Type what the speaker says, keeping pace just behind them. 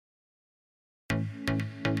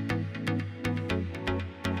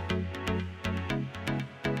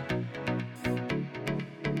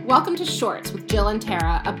Welcome to Shorts with Jill and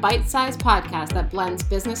Tara, a bite-sized podcast that blends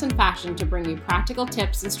business and fashion to bring you practical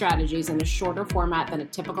tips and strategies in a shorter format than a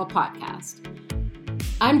typical podcast.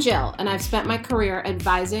 I'm Jill, and I've spent my career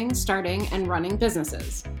advising, starting, and running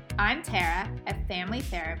businesses. I'm Tara, a family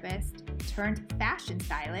therapist turned fashion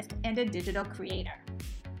stylist and a digital creator.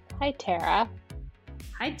 Hi, Tara.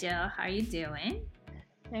 Hi, Jill. How are you doing?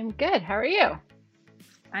 I'm good. How are you?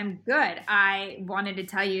 I'm good. I wanted to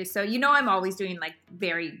tell you, so I'm always doing like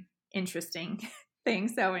very interesting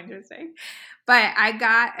things, so interesting. But I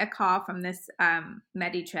got a call from this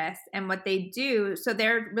Meditress, and what they do, so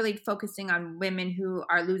they're really focusing on women who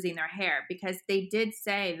are losing their hair, because they did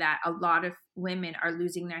say that a lot of women are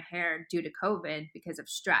losing their hair due to COVID because of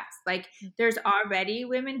stress. Like there's already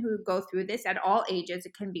women who go through this at all ages.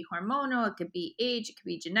 It can be hormonal, it could be age, it could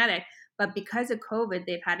be genetic. But because of COVID,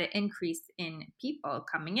 they've had an increase in people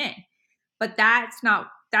coming in. But that's not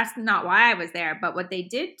why I was there. But what they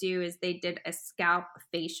did do is they did a scalp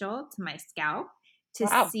facial to my scalp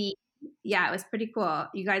to see. Yeah, it was pretty cool.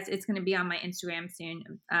 You guys, it's going to be on my Instagram soon.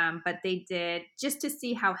 But they did just to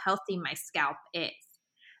see how healthy my scalp is.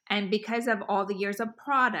 And because of all the years of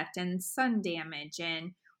product and sun damage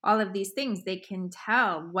and all of these things, they can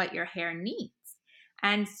tell what your hair needs.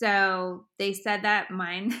 And so they said that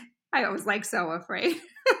mine, I was like so afraid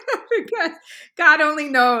because God only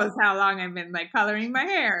knows how long I've been like coloring my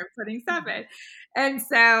hair and putting stuff in. And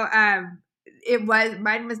so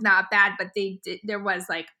mine was not bad, but there was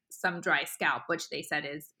like some dry scalp, which they said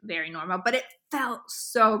is very normal, but it felt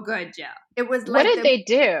so good, Jill. It was like, what did they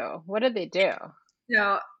do? What did they do?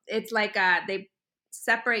 So it's like they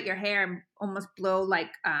separate your hair and almost blow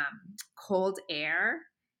like cold air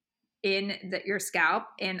in your scalp.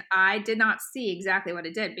 And I did not see exactly what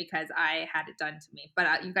it did because I had it done to me,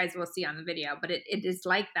 but you guys will see on the video. But it is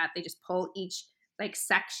like that. They just pull each like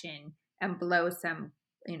section and blow some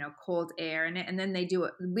cold air in it, and then they do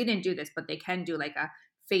it. We didn't do this, but they can do like a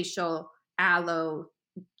facial aloe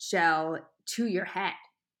gel to your head,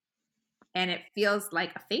 and it feels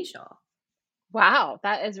like a facial. Wow,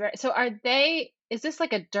 that is very. So is this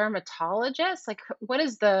like a dermatologist? Like what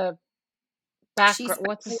is the background?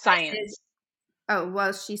 What's the science? Oh,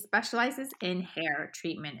 well, she specializes in hair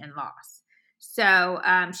treatment and loss. So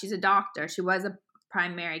she's a doctor. She was a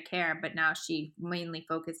primary care, but now she mainly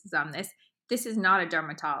focuses on this. This is not a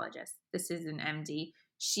dermatologist. This is an MD.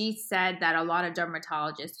 She said that a lot of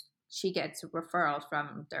dermatologists, she gets referrals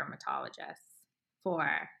from dermatologists for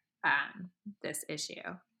this issue.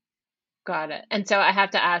 Got it. And so I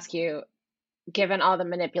have to ask you, given all the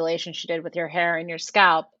manipulation she did with your hair and your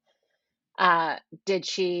scalp, did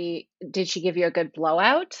she give you a good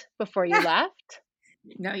blowout before you left?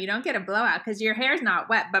 No, you don't get a blowout because your hair's not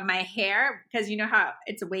wet. But my hair, because you know how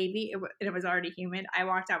it's wavy, it was already humid. I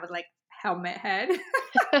walked out with like helmet head.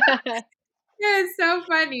 It's so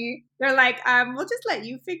funny. They're like, we'll just let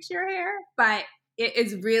you fix your hair. But it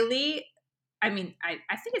is really, I mean,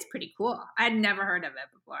 I think it's pretty cool. I'd never heard of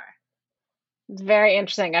it before. It's very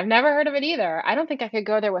interesting. I've never heard of it either. I don't think I could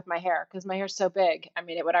go there with my hair because my hair's so big. I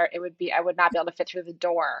mean, I would not be able to fit through the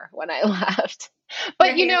door when I left.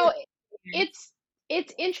 But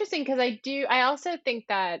it's interesting because I also think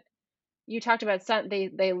that you talked about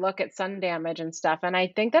they look at sun damage and stuff, and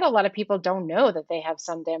I think that a lot of people don't know that they have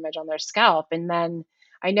sun damage on their scalp. And then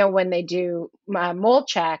I know when they do mold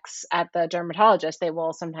checks at the dermatologist, they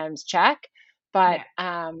will sometimes check, but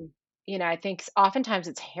I think oftentimes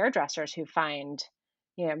it's hairdressers who find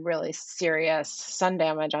really serious sun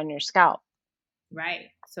damage on your scalp. Right.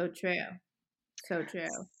 So true. So true.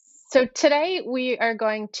 So today we are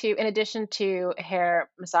going to, in addition to hair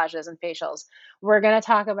massages and facials, we're going to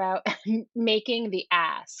talk about making the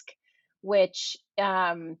ask, which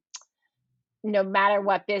no matter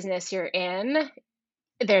what business you're in,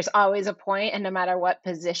 there's always a point, and no matter what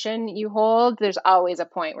position you hold, there's always a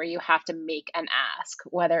point where you have to make an ask,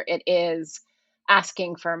 whether it is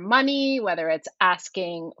asking for money, whether it's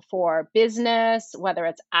asking for business, whether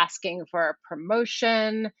it's asking for a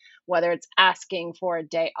promotion, whether it's asking for a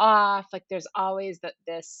day off. Like there's always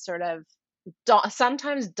this sort of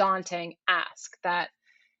sometimes daunting ask that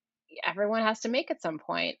everyone has to make at some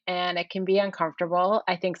point, and it can be uncomfortable.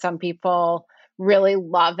 I think some people really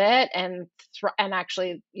love it and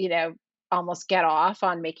actually, almost get off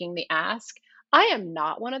on making the ask. I am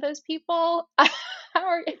not one of those people.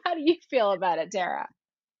 How do you feel about it, Tara?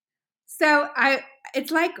 So it's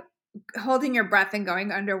like holding your breath and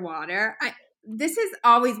going underwater. This is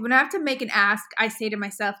always when I have to make an ask, I say to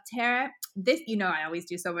myself, Tara, this, I always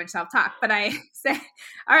do so much self-talk, but I say,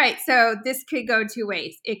 all right, so this could go two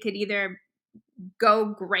ways. It could either go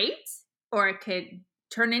great or it could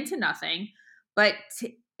turn into nothing. But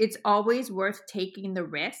it's always worth taking the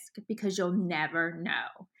risk because you'll never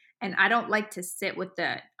know. And I don't like to sit with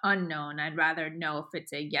the unknown. I'd rather know if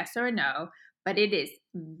it's a yes or a no, but it is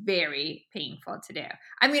very painful to do.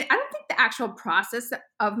 I mean, I don't think the actual process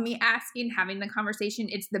of me asking, having the conversation,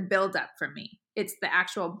 it's the buildup for me. It's the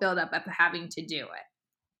actual buildup of having to do it.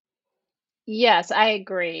 Yes, I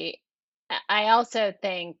agree. I also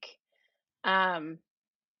think um,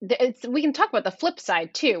 we can talk about the flip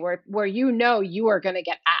side too, where you are going to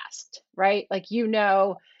get asked, right? Like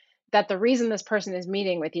that the reason this person is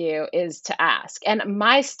meeting with you is to ask. And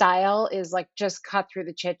my style is like just cut through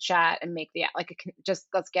the chit chat and make just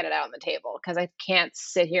let's get it out on the table because I can't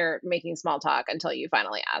sit here making small talk until you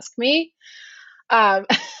finally ask me. Um,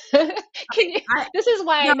 this is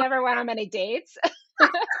why I No, never went on many dates.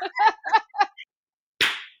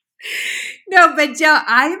 no, but Jill,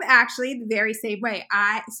 I am actually the very same way.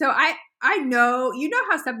 I know, you know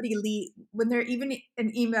how somebody when they're even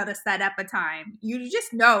an email to set up a time, you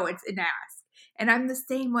just know it's an ask. And I'm the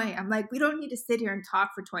same way. I'm like, we don't need to sit here and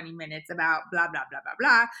talk for 20 minutes about blah, blah, blah, blah,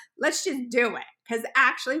 blah. Let's just do it. Because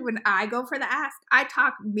actually, when I go for the ask, I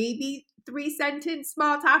talk maybe 3-sentence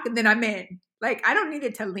small talk and then I'm in. Like, I don't need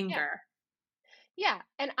it to Yeah. linger. Yeah,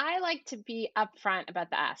 and I like to be upfront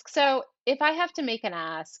about the ask. So if I have to make an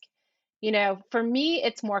ask, for me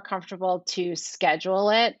it's more comfortable to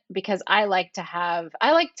schedule it because I like to have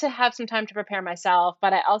some time to prepare myself,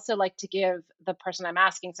 but I also like to give the person I'm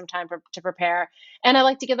asking some time to prepare, and I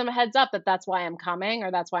like to give them a heads up that that's why I'm coming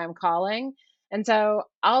or that's why I'm calling. And so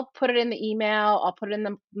I'll put it in the email, I'll put it in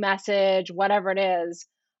the message, whatever it is.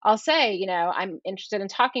 I'll say, I'm interested in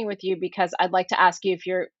talking with you because I'd like to ask you if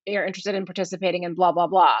you're interested in participating in blah blah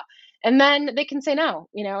blah. And then they can say no,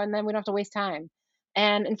 and then we don't have to waste time.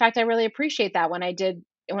 And in fact, I really appreciate that when I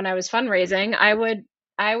was fundraising, I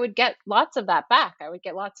would get lots of that back. I would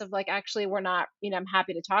get lots of like, actually, we're not, I'm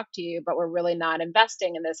happy to talk to you, but we're really not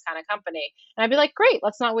investing in this kind of company. And I'd be like, great,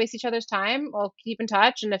 let's not waste each other's time. We'll keep in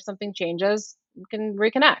touch. And if something changes, we can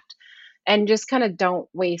reconnect and just kind of don't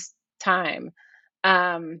waste time.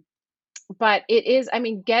 Um, but it is, I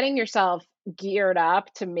mean, getting yourself geared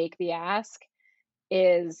up to make the ask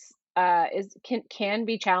can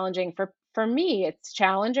be challenging. For me it's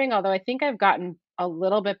challenging, although I think I've gotten a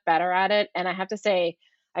little bit better at it. And I have to say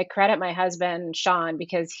I credit my husband Sean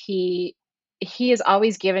because he has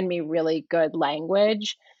always given me really good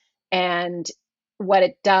language. And what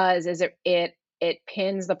it does is it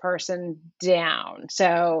pins the person down,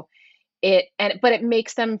 so but it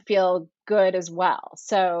makes them feel good as well.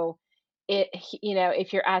 So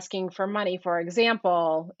if you're asking for money, for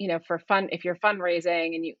example, if you're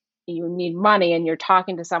fundraising and you need money and you're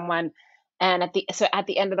talking to someone, and at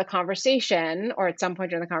the end of the conversation or at some point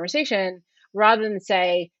during the conversation, rather than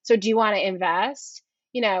say, so do you want to invest,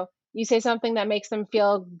 you say something that makes them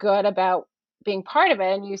feel good about being part of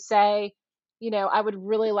it, and you say, I would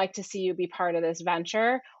really like to see you be part of this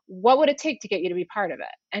venture. What would it take to get you to be part of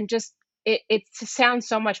it? And just it sounds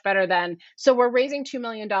so much better than, so we're raising $2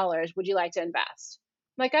 million, would you like to invest?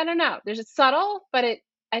 Like, I don't know, there's a subtle, but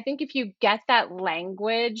I think if you get that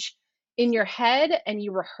language in your head and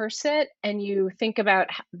you rehearse it and you think about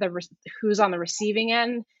who's on the receiving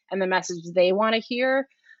end and the message they want to hear,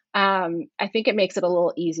 I think it makes it a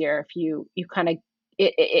little easier if you kind of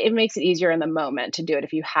it makes it easier in the moment to do it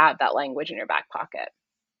if you have that language in your back pocket.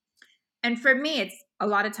 And for me, it's a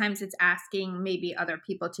lot of times it's asking maybe other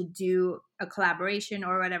people to do a collaboration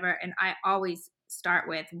or whatever. And I always start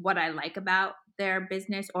with what I like about their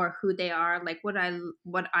business or who they are, like what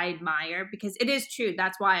I admire, because it is true.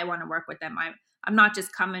 That's why I want to work with them. I'm not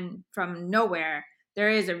just coming from nowhere. There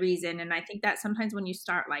is a reason. And I think that sometimes when you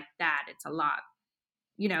start like that, it's a lot,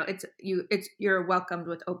 you're welcomed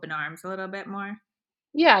with open arms a little bit more.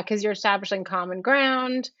 Yeah, because you're establishing common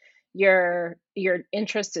ground. Your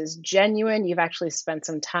interest is genuine. You've actually spent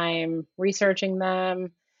some time researching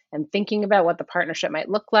them and thinking about what the partnership might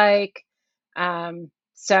look like.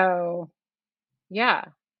 So yeah,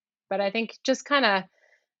 but I think just kind of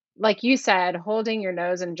like you said, holding your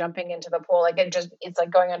nose and jumping into the pool, like it's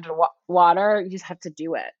like going under water. You just have to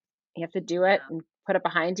do it. You have to do it and put it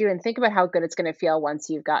behind you and think about how good it's going to feel once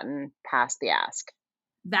you've gotten past the ask.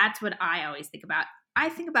 That's what I always think about. I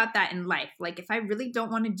think about that in life. Like if I really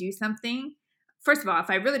don't want to do something, first of all, if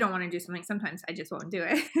I really don't want to do something, sometimes I just won't do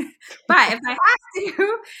it. But if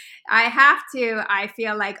I have to, I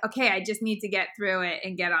feel like, okay, I just need to get through it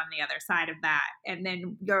and get on the other side of that. And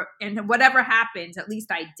then and whatever happens, at least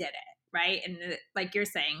I did it. Right. And like you're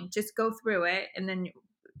saying, just go through it and then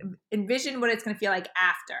envision what it's going to feel like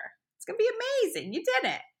after. It's going to be amazing. You did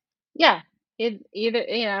it. Yeah.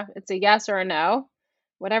 It's a yes or a no.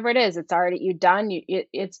 whatever it is, it's already,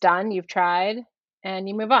 it's done, you've tried, and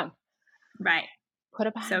you move on. Right. Put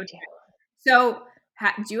it behind you. So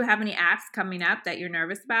do you have any asks coming up that you're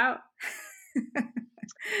nervous about?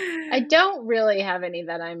 I don't really have any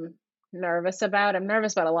that I'm nervous about. I'm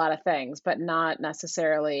nervous about a lot of things, but not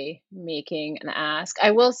necessarily making an ask.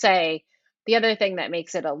 I will say the other thing that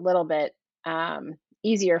makes it a little bit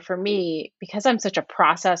easier for me, because I'm such a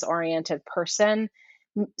process oriented person,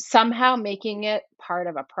 somehow making it part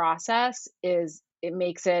of a process it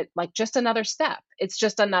makes it like just another step. It's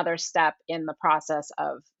just another step in the process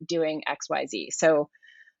of doing XYZ. So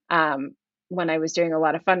when I was doing a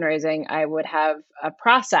lot of fundraising, I would have a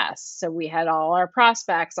process. So we had all our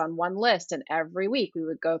prospects on one list, and every week we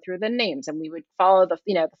would go through the names and we would follow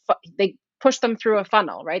they push them through a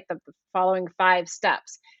funnel, right? The following 5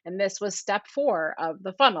 steps. And this was step 4 of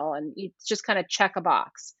the funnel. And you just kind of check a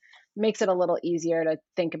box. It makes it a little easier to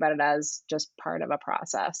think about it as just part of a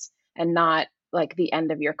process and not like the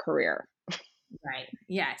end of your career. Right.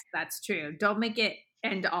 Yes, that's true. Don't make it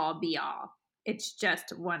end all be all. It's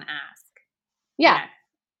just one ask. Yeah.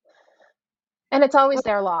 And it's always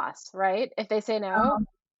their loss, right? If they say no,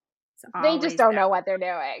 they just don't know what they're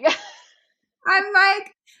doing. I'm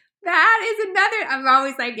like, that is another, I'm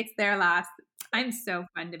always like, it's their loss. I'm so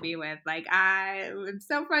fun to be with. Like, I'm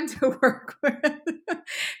so fun to work with.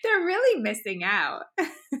 They're really missing out.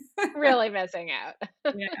 Really missing out.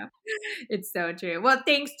 Yeah, it's so true. Well,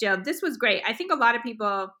 thanks, Jill. This was great. I think a lot of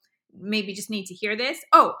people maybe just need to hear this.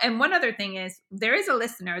 Oh, and one other thing is there is a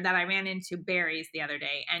listener that I ran into, Barry's, the other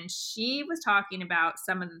day, and she was talking about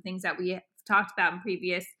some of the things that we talked about in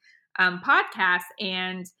previous podcasts,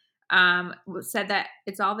 and said that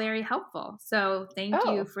it's all very helpful. So thank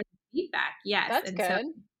you for the feedback. Yes. That's good.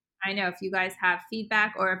 So I know if you guys have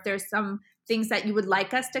feedback or if there's some things that you would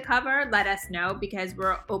like us to cover, let us know because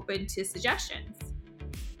we're open to suggestions.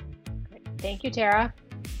 Great. Thank you, Tara.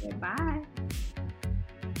 Goodbye.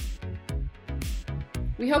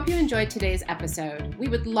 We hope you enjoyed today's episode. We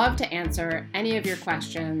would love to answer any of your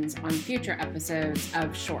questions on future episodes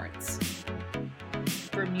of Shorts.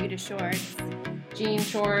 Bermuda shorts. Jean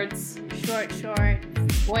shorts. Short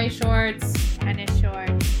shorts. Boy shorts. Tennis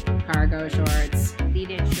shorts. Cargo shorts.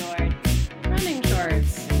 Lead-in shorts. Running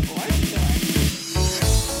shorts.